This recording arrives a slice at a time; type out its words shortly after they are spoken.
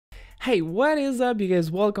Hey, what is up, you guys?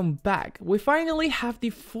 Welcome back. We finally have the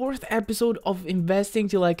 4th episode of Investing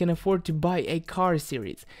Till I Can Afford to Buy a Car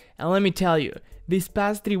series. And let me tell you, these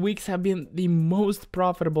past 3 weeks have been the most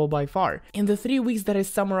profitable by far. In the 3 weeks that I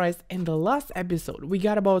summarized in the last episode, we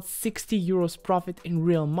got about 60 euros profit in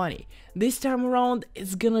real money. This time around,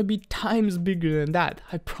 it's gonna be times bigger than that,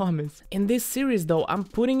 I promise. In this series though, I'm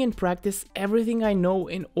putting in practice everything I know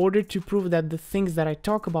in order to prove that the things that I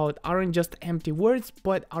talk about aren't just empty words,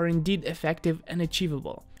 but are indeed effective and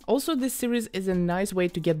achievable. Also, this series is a nice way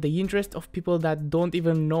to get the interest of people that don't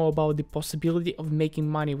even know about the possibility of making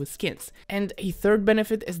money with skins. And a third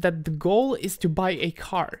benefit is that the goal is to buy a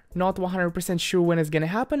car. Not 100% sure when it's gonna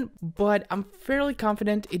happen, but I'm fairly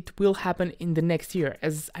confident it will happen in the next year,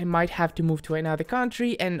 as I might have to move to another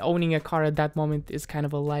country and owning a car at that moment is kind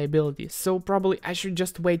of a liability. So probably I should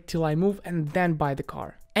just wait till I move and then buy the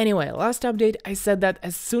car. Anyway, last update, I said that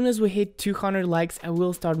as soon as we hit 200 likes, I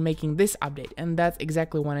will start making this update, and that's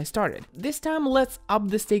exactly when I started. This time, let's up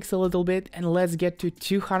the stakes a little bit and let's get to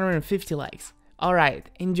 250 likes. Alright,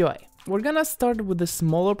 enjoy. We're gonna start with the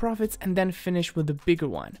smaller profits and then finish with the bigger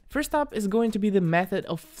one. First up is going to be the method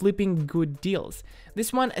of flipping good deals.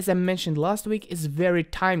 This one, as I mentioned last week, is very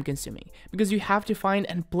time consuming because you have to find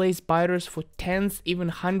and place buy orders for tens, even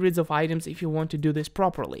hundreds of items if you want to do this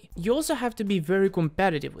properly. You also have to be very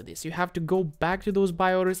competitive with this. You have to go back to those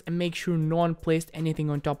buy orders and make sure no one placed anything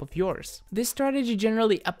on top of yours. This strategy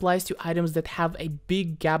generally applies to items that have a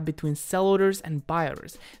big gap between sell orders and buy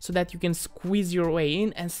orders, so that you can squeeze your way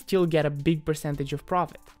in and still get a big percentage of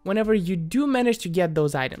profit. Whenever you do manage to get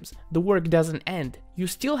those items, the work doesn't end. You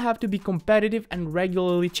still have to be competitive and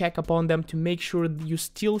regularly check upon them to make sure that you're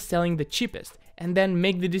still selling the cheapest, and then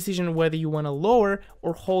make the decision whether you want to lower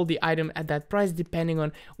or hold the item at that price depending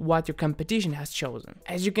on what your competition has chosen.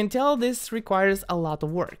 As you can tell, this requires a lot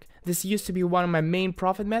of work. This used to be one of my main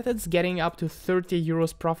profit methods, getting up to 30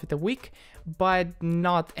 euros profit a week, but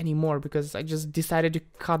not anymore because I just decided to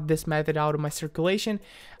cut this method out of my circulation.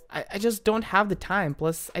 I just don't have the time,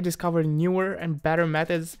 plus I discovered newer and better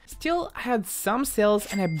methods. Still, I had some sales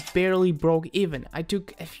and I barely broke even. I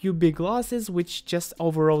took a few big losses which just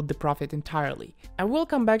overrode the profit entirely. I will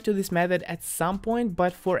come back to this method at some point,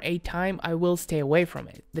 but for a time I will stay away from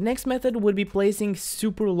it. The next method would be placing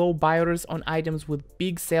super low buy orders on items with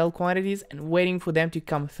big sale quantities and waiting for them to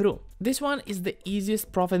come through. This one is the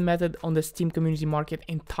easiest profit method on the Steam community market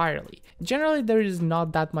entirely. Generally, there is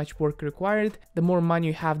not that much work required. The more money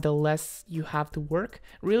you have, the less you have to work,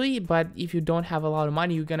 really, but if you don't have a lot of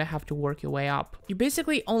money, you're gonna have to work your way up. You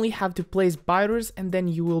basically only have to place buy orders and then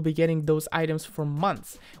you will be getting those items for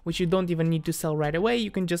months, which you don't even need to sell right away. You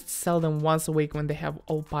can just sell them once a week when they have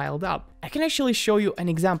all piled up. I can actually show you an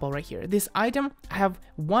example right here. This item, I have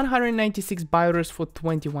 196 buy orders for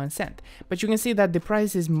 21 cents, but you can see that the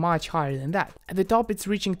price is much higher than that. At the top it's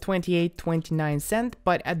reaching 28-29 cents,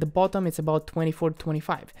 but at the bottom it's about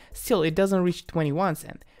 24-25. Still, it doesn't reach 21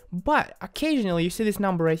 cents. But occasionally you see this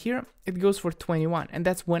number right here, it goes for 21, and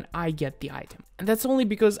that's when I get the item. And that's only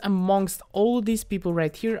because amongst all of these people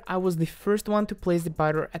right here, I was the first one to place the buy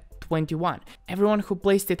order at 21. Everyone who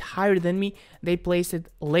placed it higher than me, they placed it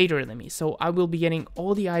later than me, so I will be getting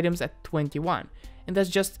all the items at 21. And that's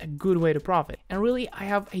just a good way to profit. And really, I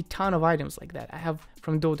have a ton of items like that. I have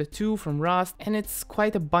from Dota 2, from Rust, and it's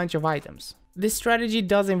quite a bunch of items. This strategy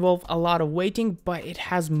does involve a lot of waiting, but it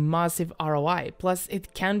has massive ROI. Plus,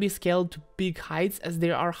 it can be scaled to big heights as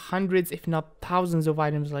there are hundreds if not thousands of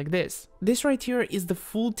items like this. This right here is the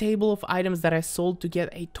full table of items that I sold to get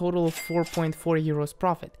a total of 4.4 euros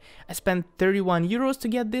profit. I spent 31 euros to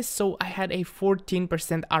get this, so I had a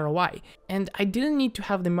 14% ROI. And I didn't need to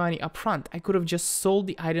have the money upfront. I could have just sold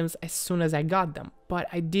the items as soon as I got them. But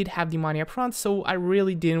I did have the money upfront, so I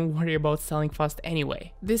really didn't worry about selling fast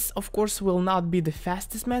anyway. This, of course, will not be the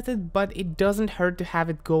fastest method, but it doesn't hurt to have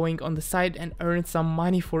it going on the side and earn some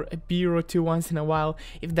money for a beer or two once in a while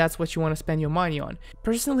if that's what you want to spend your money on.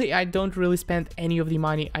 Personally, I don't really spend any of the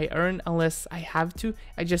money I earn unless I have to.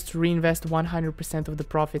 I just reinvest 100% of the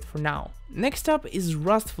profit for now. Next up is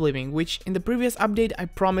Rust flipping, which in the previous update I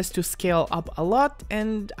promised to scale up a lot,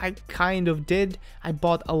 and I kind of did. I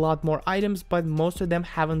bought a lot more items, but most of them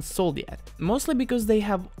haven't sold yet. Mostly because they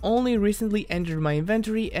have only recently entered my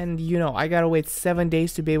inventory, and you know, I gotta wait 7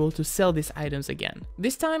 days to be able to sell these items again.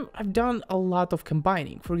 This time I've done a lot of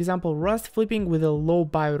combining, for example Rust flipping with a low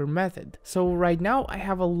buy order method. So right now I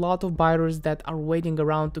have a lot of buy orders that are waiting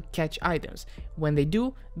around to catch items. When they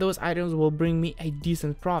do, those items will bring me a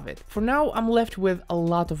decent profit. For now now I'm left with a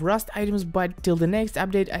lot of Rust items, but till the next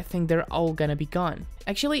update I think they're all gonna be gone.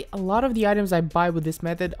 Actually, a lot of the items I buy with this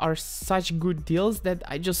method are such good deals that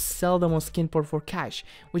I just sell them on Skinport for cash,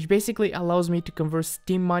 which basically allows me to convert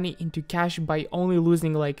Steam money into cash by only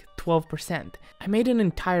losing like 12%. I made an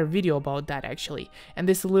entire video about that actually, and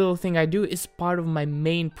this little thing I do is part of my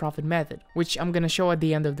main profit method, which I'm gonna show at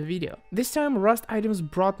the end of the video. This time Rust items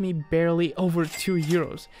brought me barely over 2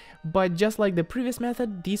 euros, but just like the previous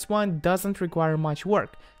method, this one doesn't require much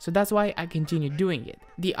work, so that's why I continue doing it.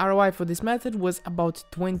 The ROI for this method was about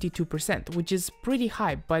 22%, which is pretty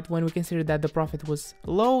high, but when we consider that the profit was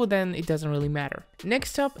low, then it doesn't really matter.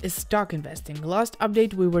 Next up is stock investing. Last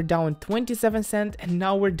update we were down 27 cents and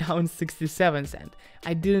now we're down 67 cents.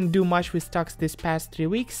 I didn't do much with stocks this past 3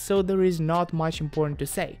 weeks, so there is not much important to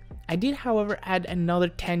say. I did, however, add another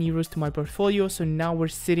 10 euros to my portfolio, so now we're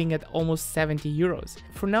sitting at almost 70 euros.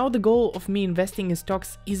 For now, the goal of me investing in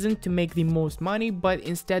stocks isn't to make the most money, but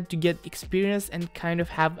instead to get experience and kind of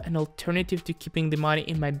have an alternative to keeping the money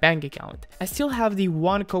in my bank account. I still have the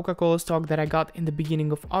one Coca-Cola stock that I got in the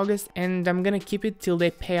beginning of August, and I'm gonna keep it till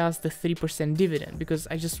they pay us the 3% dividend, because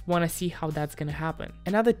I just wanna see how that's gonna happen.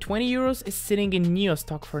 Another 20 euros is sitting in Neo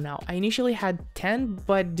stock for now. I initially had 10,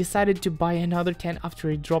 but decided to buy another 10 after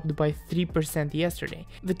it dropped by 3% yesterday.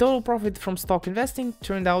 The total profit from stock investing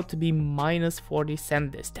turned out to be minus 40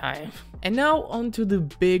 cents this time. And now on to the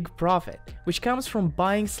big profit, which comes from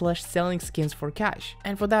buying / selling skins for cash.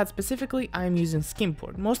 And for that specifically, I'm using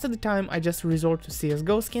Skinport. Most of the time I just resort to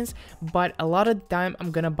CSGO skins, but a lot of the time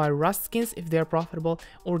I'm gonna buy Rust skins if they're profitable,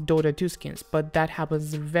 or Dota 2 skins, but that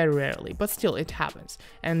happens very rarely, but still it happens.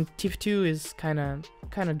 And TIF2 is kinda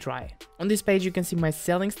dry. On this page you can see my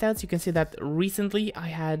selling stats. You can see that recently I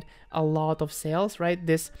had a lot of sales, right?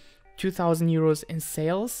 This 2000 euros in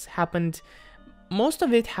sales happened, most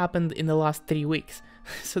of it happened in the last 3 weeks.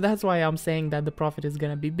 So that's why I'm saying that the profit is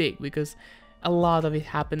gonna be big, because a lot of it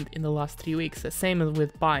happened in the last 3 weeks, the same as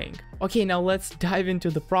with buying. Okay, now let's dive into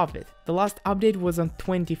the profit. The last update was on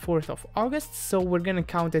 24th of August, so we're gonna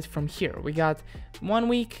count it from here. We got 1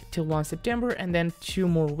 week till 1 September and then 2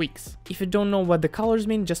 more weeks. If you don't know what the colors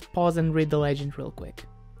mean, just pause and read the legend real quick.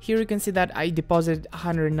 Here you can see that I deposited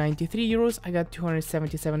 193 euros, I got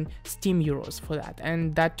 277 Steam euros for that,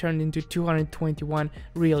 and that turned into 221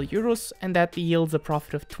 real euros, and that yields a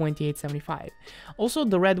profit of 28.75. Also,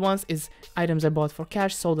 the red ones is items I bought for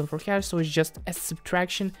cash, sold them for cash, so it's just a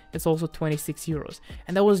subtraction, it's also 26 euros.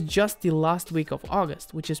 And that was just the last week of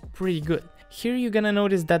August, which is pretty good. Here you're gonna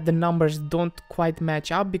notice that the numbers don't quite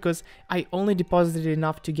match up, because I only deposited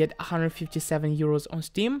enough to get 157 euros on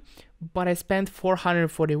Steam, but I spent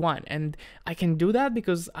 441, and I can do that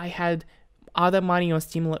because I had other money on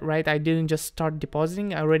Steam, right? I didn't just start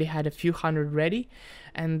depositing, I already had a few hundred ready,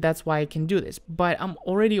 and that's why I can do this. But I'm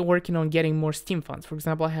already working on getting more Steam funds. For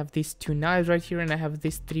example, I have these 2 knives right here, and I have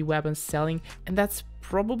these 3 weapons selling, and that's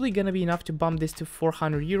probably gonna be enough to bump this to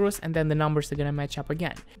 400 euros, and then the numbers are gonna match up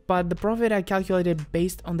again. But the profit I calculated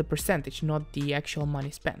based on the percentage, not the actual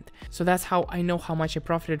money spent. So that's how I know how much I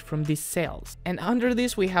profited from these sales. And under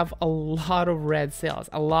this we have a lot of red sales,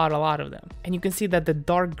 a lot of them. And you can see that the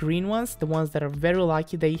dark green ones, the ones that are very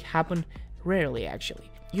lucky, they happen rarely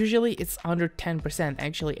actually. Usually it's under 10%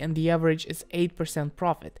 actually, and the average is 8%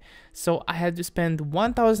 profit. So I had to spend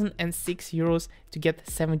 1006 euros to get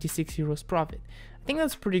 76 euros profit. I think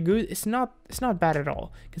that's pretty good. It's not bad at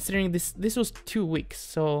all, considering this was 2 weeks,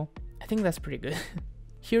 so I think that's pretty good.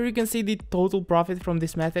 Here you can see the total profit from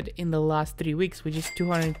this method in the last 3 weeks, which is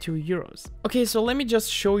 202 euros. Okay, so let me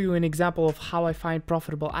just show you an example of how I find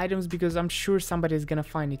profitable items, because I'm sure somebody is gonna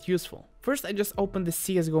find it useful. First, I just open the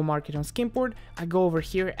CSGO market on Skinport. I go over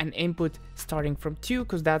here and input starting from 2,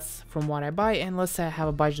 because that's from what I buy, and let's say I have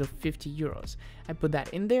a budget of 50 euros. I put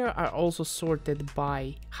that in there. I also sorted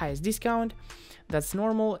by highest discount. That's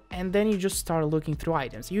normal, and then you just start looking through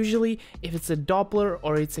items. Usually if it's a Doppler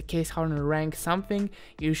or it's a case hardener rank something,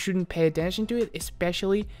 you shouldn't pay attention to it,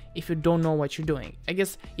 especially if you don't know what you're doing. I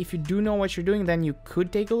guess if you do know what you're doing, then you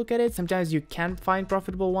could take a look at it. Sometimes you can find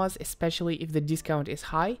profitable ones, especially if the discount is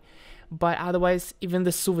high, but otherwise even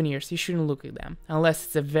the souvenirs, you shouldn't look at them unless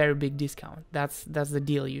it's a very big discount. That's the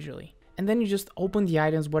deal usually. And then you just open the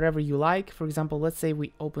items whatever you like. For example, let's say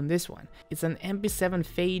we open this one. It's an MP7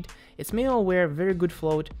 Fade. It's minimal wear, very good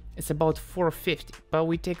float. It's about 450. But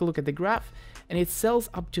we take a look at the graph, and it sells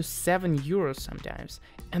up to 7 euros sometimes.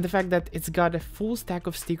 And the fact that it's got a full stack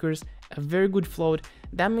of stickers, a very good float,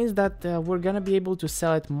 that means that we're gonna be able to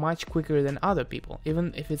sell it much quicker than other people,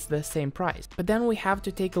 even if it's the same price. But then we have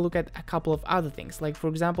to take a look at a couple of other things, like for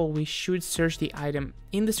example, we should search the item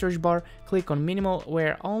in the search bar, click on minimal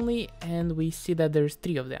wear only, and we see that there's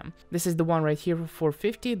 3 of them. This is the one right here for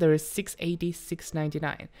 450, there is 680,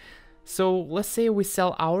 699. So let's say we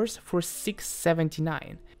sell ours for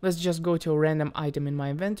 679. Let's just go to a random item in my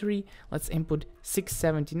inventory. Let's input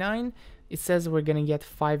 679. It says we're gonna get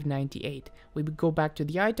 598. We go back to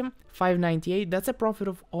the item, 598, that's a profit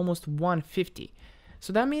of almost 150.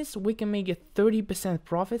 So that means we can make a 30%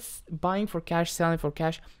 profits buying for cash, selling for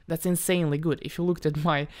cash. That's insanely good. If you looked at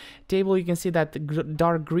my table, you can see that the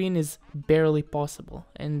dark green is barely possible,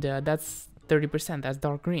 and that's 30%, that's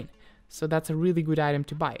dark green. So that's a really good item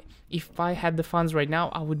to buy. If I had the funds right now,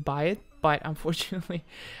 I would buy it, but unfortunately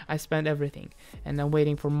I spent everything and I'm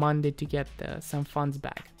waiting for Monday to get some funds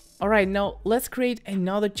back. Alright, now let's create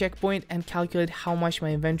another checkpoint and calculate how much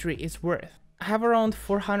my inventory is worth. I have around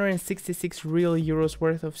 466 real euros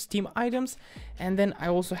worth of Steam items, and then I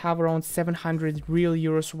also have around 700 real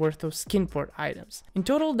euros worth of Skinport items. In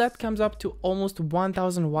total, that comes up to almost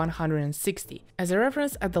 1160. As a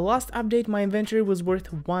reference, at the last update my inventory was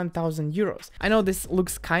worth 1000 euros. I know this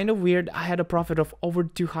looks kind of weird, I had a profit of over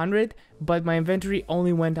 200, but my inventory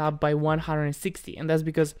only went up by 160, and that's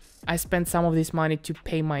because I spent some of this money to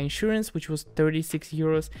pay my insurance, which was 36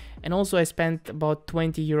 euros, and also I spent about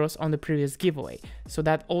 20 euros on the previous giveaway, so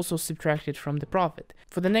that also subtracted from the profit.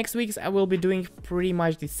 For the next weeks I will be doing pretty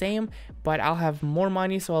much the same, but I'll have more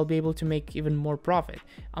money, so I'll be able to make even more profit.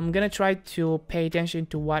 I'm gonna try to pay attention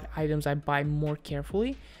to what items I buy more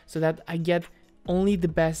carefully, so that I get only the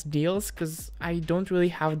best deals, because I don't really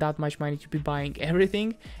have that much money to be buying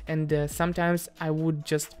everything, and sometimes I would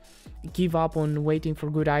just give up on waiting for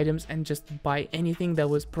good items and just buy anything that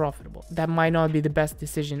was profitable. That might not be the best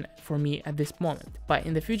decision for me at this moment, but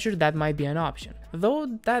in the future that might be an option. Though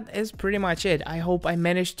that is pretty much it. I hope I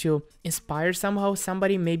managed to inspire somehow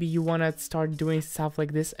somebody. Maybe you want to start doing stuff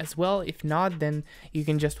like this as well. If not, then you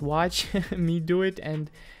can just watch me do it and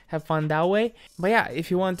have fun that way. But yeah,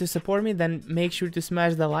 if you want to support me, then make sure to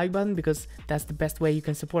smash the like button, because that's the best way you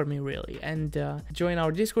can support me really. And join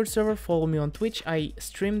our Discord server, follow me on Twitch. I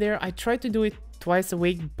stream there. I try to do it twice a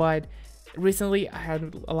week, but recently I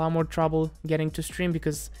had a lot more trouble getting to stream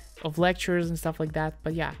because of lectures and stuff like that.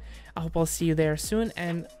 But yeah, I hope I'll see you there soon,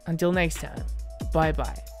 and until next time, bye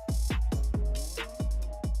bye.